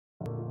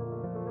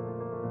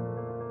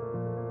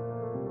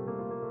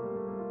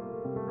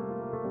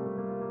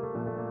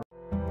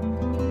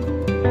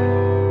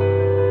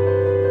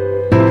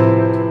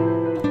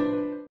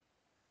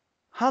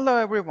Hello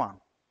everyone.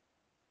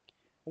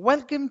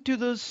 Welcome to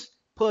this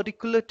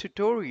particular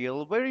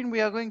tutorial wherein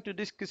we are going to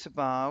discuss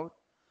about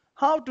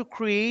how to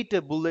create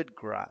a bullet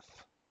graph.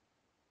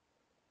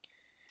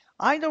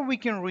 Either we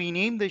can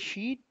rename the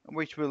sheet,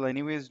 which we'll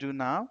anyways do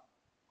now,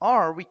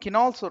 or we can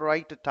also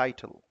write a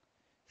title.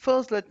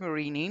 First, let me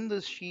rename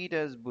this sheet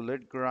as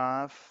bullet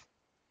graph.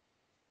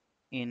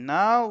 And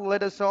now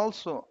let us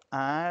also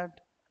add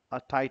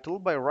a title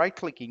by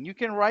right-clicking. You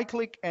can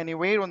right-click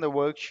anywhere on the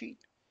worksheet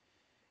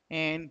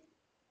and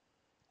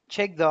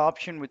check the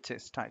option which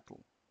says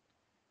title.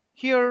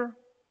 Here,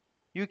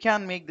 you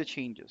can make the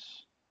changes.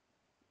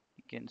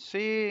 You can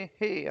say,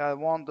 hey, I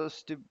want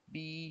this to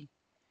be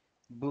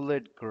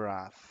bullet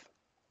graph.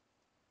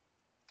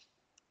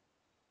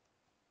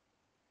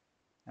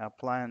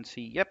 Apply and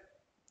see. Yep,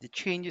 the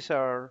changes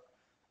are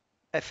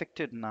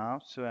affected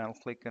now. So I'll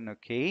click on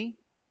OK.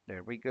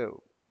 There we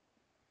go.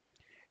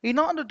 In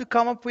order to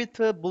come up with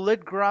a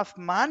bullet graph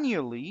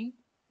manually,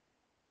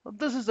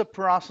 this is a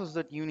process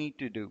that you need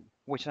to do,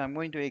 which I'm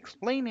going to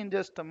explain in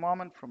just a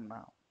moment from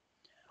now.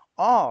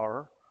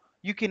 Or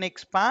you can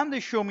expand the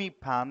Show Me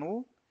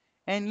panel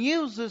and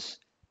use this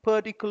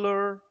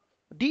particular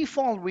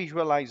default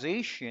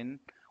visualization,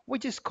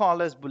 which is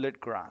called as bullet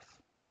graph.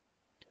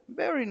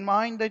 Bear in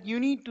mind that you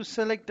need to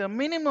select a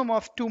minimum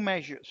of 2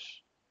 measures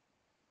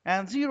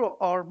and 0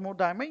 or more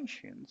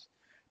dimensions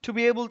to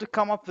be able to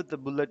come up with the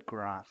bullet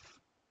graph.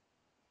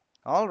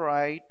 All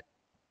right,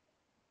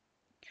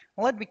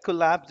 let me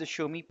collapse the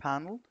Show Me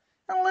panel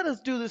and let us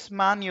do this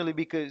manually,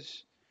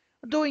 because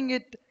doing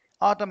it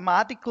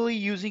automatically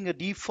using a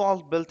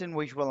default built-in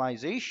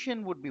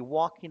visualization would be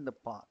walk in the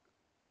park.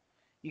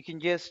 You can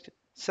just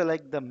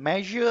select the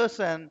measures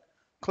and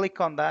click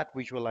on that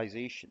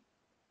visualization.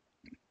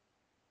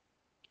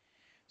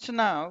 So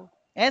now,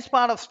 as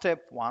part of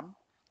step 1,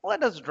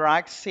 let us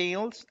drag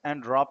sales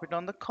and drop it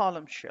on the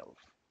column shelf.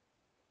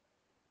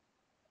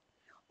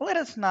 Let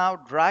us now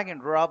drag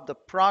and drop the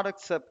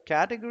product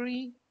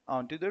subcategory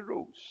onto the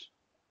rows.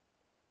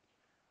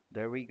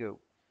 There we go.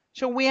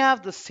 So we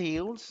have the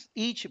sales.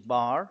 Each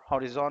bar,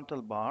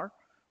 horizontal bar,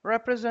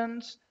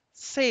 represents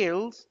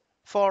sales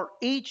for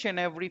each and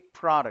every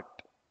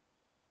product.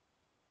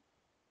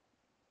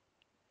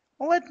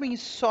 Let me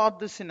sort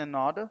this in an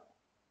order,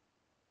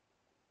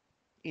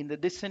 in the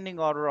descending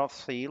order of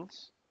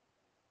sales.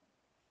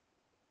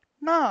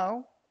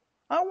 Now,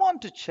 I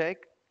want to check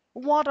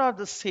what are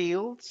the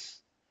sales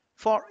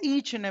for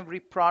each and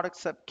every product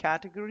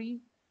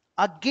subcategory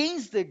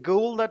against the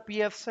goal that we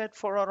have set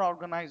for our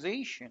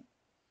organization.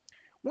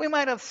 We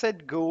might have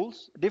set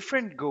goals,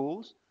 different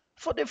goals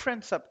for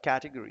different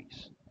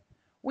subcategories.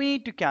 We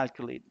need to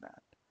calculate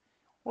that.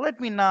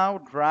 Let me now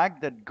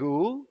drag that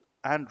goal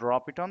and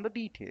drop it on the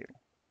detail.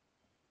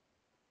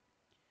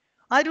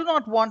 I do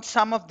not want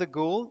sum of the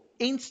goal.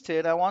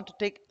 Instead, I want to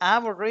take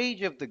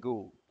average of the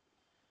goal.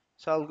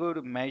 So I'll go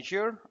to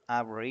measure,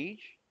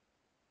 average.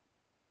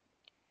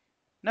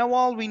 Now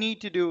all we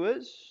need to do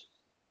is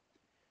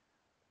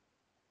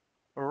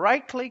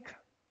right click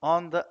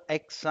on the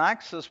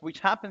x-axis, which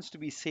happens to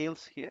be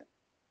sales here,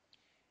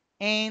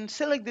 and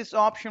select this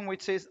option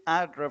which says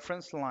add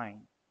reference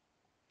line.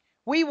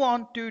 We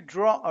want to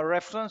draw a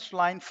reference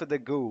line for the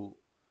goal.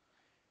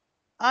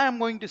 I am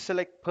going to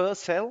select per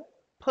cell.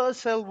 Per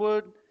cell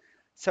would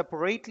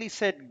separately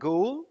set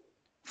goal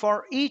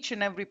for each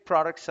and every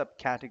product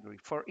subcategory,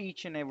 for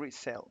each and every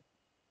cell.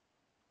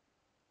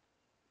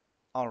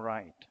 All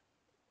right.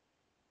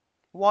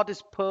 What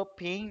is per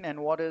pane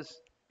and what is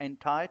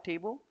entire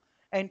table?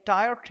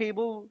 Entire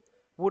table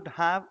would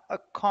have a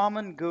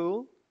common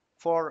goal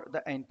for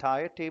the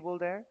entire table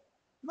there.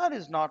 That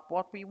is not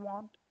what we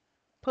want.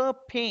 Per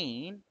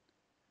pane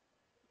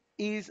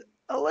is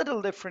a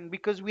little different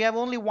because we have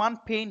only one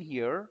pane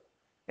here.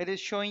 It is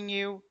showing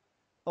you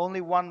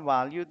only one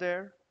value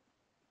there.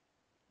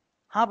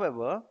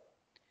 However,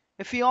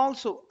 if we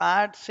also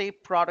add, say,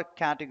 product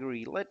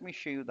category, let me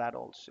show you that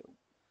also.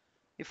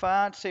 If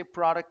I add, say,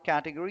 product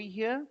category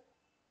here,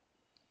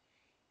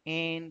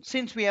 and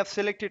since we have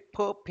selected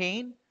per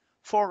pane,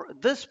 for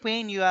this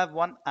pane you have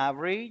one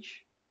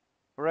average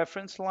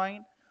reference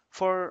line.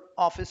 For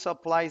office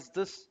supplies,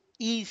 this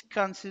is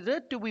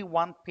considered to be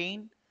one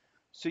pane.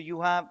 So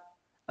you have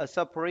a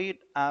separate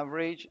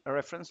average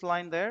reference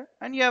line there,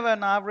 and you have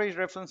an average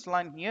reference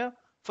line here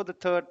for the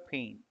third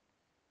pane.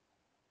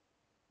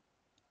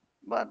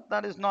 But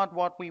that is not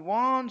what we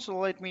want, so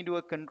let me do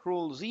a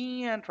Control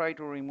Z and try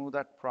to remove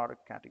that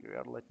product category,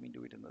 or let me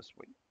do it in this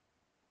way.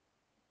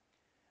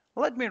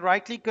 Let me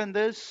right click on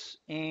this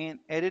and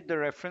edit the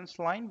reference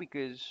line,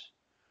 because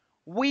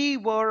we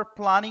were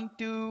planning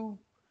to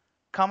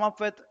come up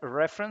with a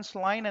reference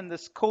line and the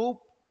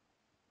scope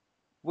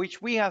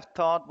which we have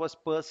thought was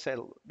per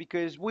cell,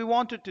 because we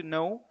wanted to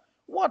know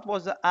what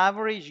was the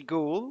average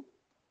goal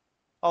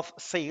of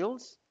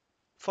sales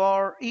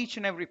for each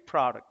and every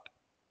product.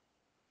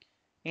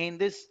 And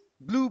this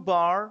blue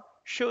bar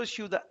shows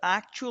you the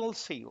actual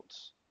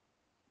sales,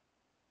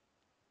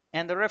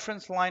 and the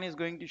reference line is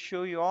going to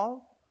show you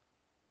all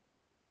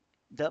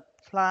the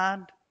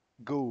planned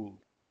goal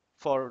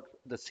for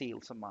the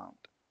sales amount.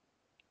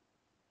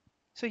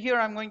 So here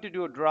I'm going to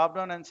do a drop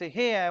down and say,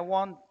 hey, I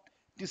want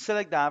to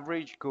select the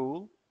average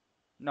goal,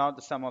 not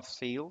the sum of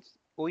sales.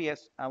 Oh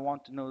yes, I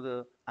want to know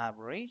the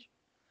average.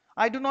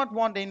 I do not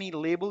want any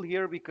label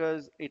here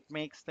because it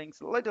makes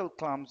things a little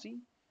clumsy.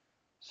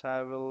 So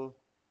I will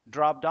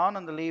drop down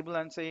on the label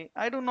and say,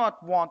 I do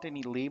not want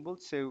any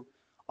labels. So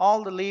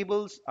all the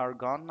labels are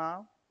gone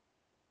now.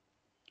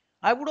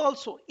 I would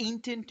also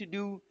intend to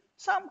do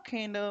some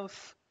kind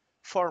of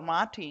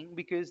formatting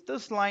because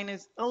this line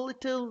is a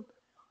little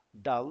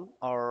dull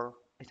or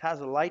it has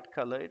a light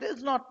color. It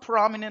is not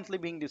prominently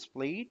being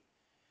displayed.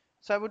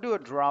 So I would do a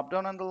drop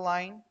down on the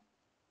line,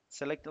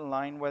 select a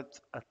line with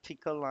a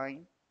thicker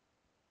line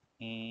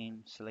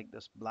and select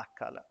this black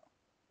color.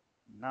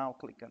 Now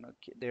click on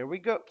OK. There we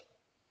go.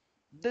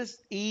 This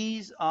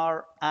is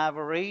our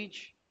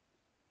average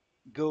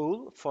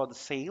goal for the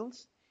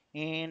sales,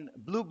 and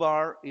blue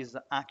bar is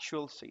the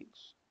actual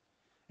sales.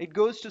 It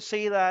goes to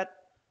say that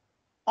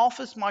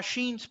office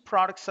machines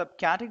product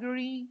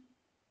subcategory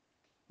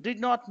did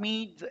not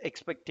meet the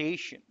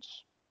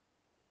expectations,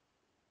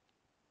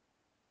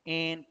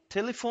 and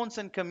telephones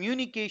and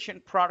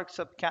communication product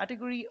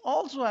subcategory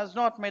also has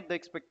not met the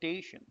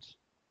expectations.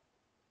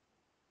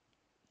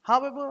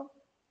 However,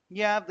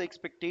 you have the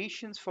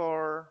expectations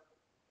for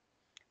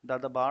the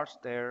other bars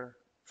there.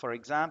 For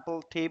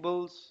example,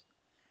 tables,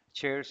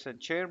 chairs and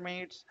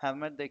chairmates have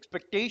met the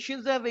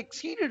expectations, they have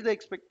exceeded the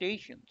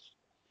expectations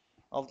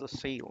of the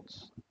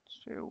sales.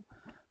 So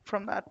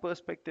from that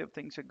perspective,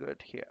 things are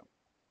good here.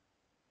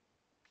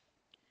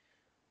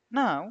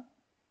 Now,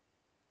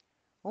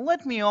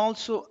 let me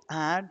also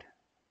add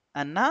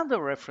another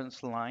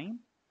reference line.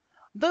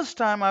 This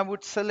time I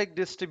would select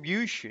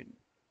distribution.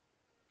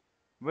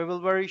 We will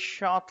very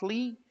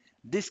shortly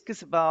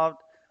discuss about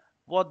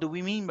what do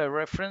we mean by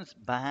reference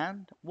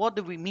band, what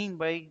do we mean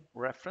by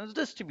reference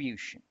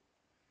distribution.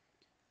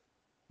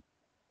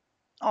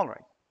 All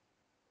right.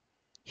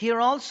 Here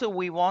also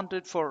we want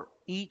it for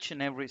each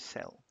and every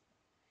cell.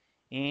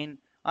 And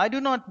I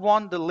do not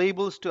want the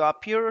labels to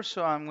appear,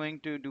 so I'm going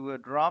to do a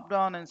drop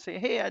down and say,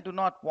 hey, I do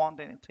not want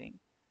anything.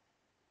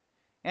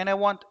 And I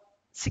want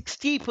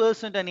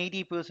 60% and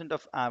 80%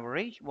 of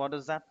average. What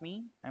does that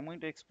mean? I'm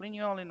going to explain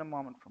you all in a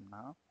moment from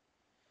now.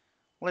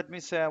 Let me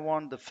say I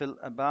want the fill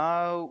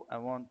above. I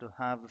want to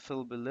have the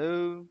fill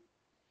below.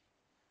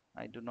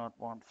 I do not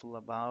want fill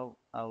above.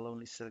 I'll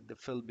only select the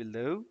fill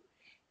below.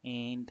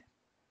 And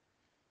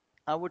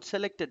I would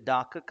select a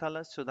darker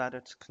color so that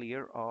it's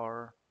clear,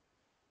 or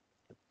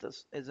if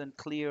this isn't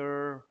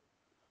clear,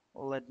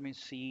 let me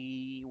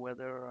see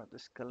whether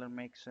this color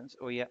makes sense.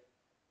 Oh yeah,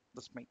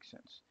 this makes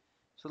sense.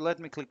 So let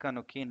me click on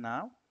OK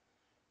now.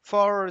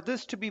 For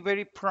this to be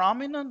very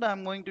prominent,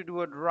 I'm going to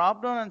do a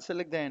drop down and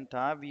select the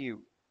entire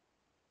view.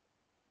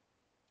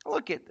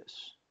 Look at this.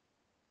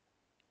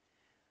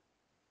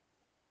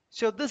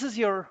 So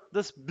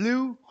this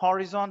blue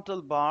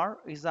horizontal bar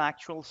is the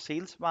actual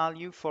sales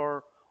value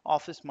for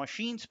office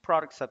machines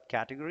product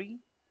subcategory.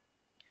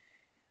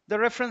 The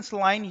reference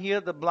line here,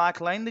 the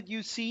black line that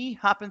you see,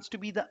 happens to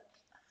be the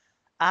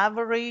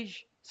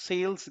average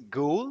sales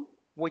goal,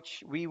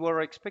 which we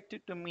were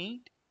expected to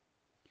meet.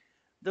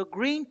 The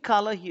green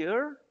color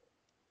here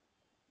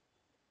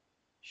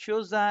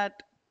shows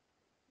that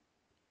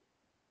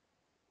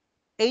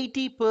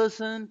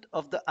 80%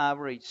 of the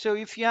average. So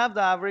if you have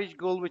the average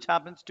goal, which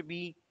happens to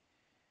be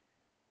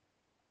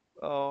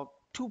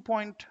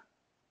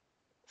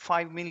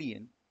 2.5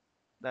 million,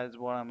 that is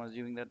what I'm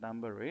assuming that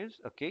number is,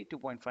 okay,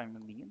 2.5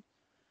 million.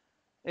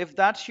 If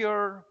that's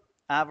your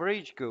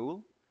average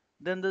goal,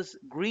 then this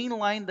green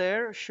line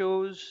there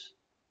shows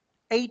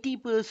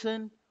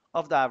 80%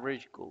 of the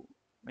average goal.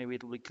 Maybe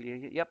it will be clear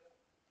here. Yep,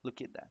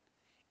 look at that.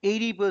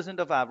 80%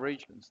 of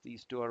average goals.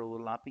 These two are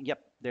overlapping. Yep,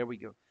 there we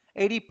go.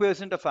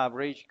 80% of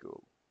average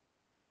goal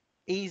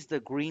is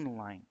the green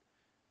line.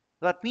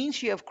 That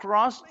means you have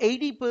crossed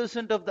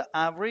 80% of the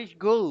average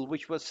goal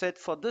which was set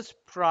for this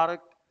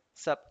product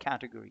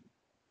subcategory.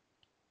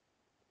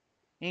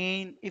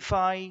 And if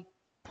I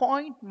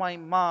point my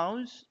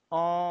mouse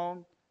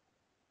on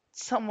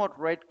somewhat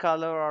red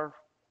color or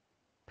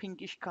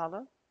pinkish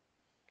color,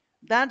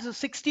 that's a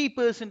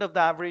 60% of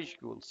the average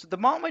goal. So the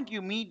moment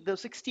you meet the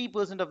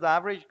 60% of the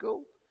average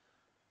goal,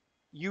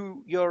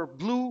 your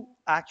blue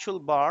actual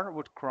bar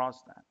would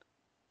cross that.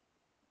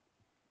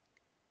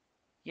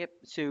 Yep,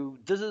 so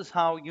this is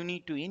how you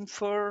need to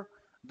infer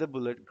the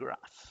bullet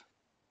graph.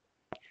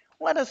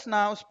 Let us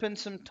now spend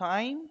some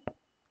time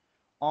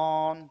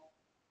on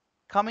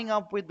coming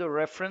up with the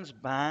reference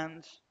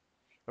bands,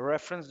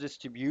 reference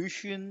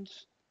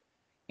distributions,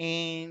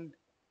 and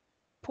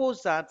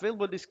post that we'll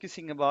be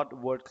discussing about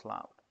word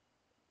cloud.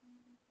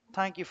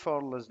 Thank you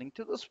for listening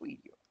to this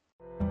video.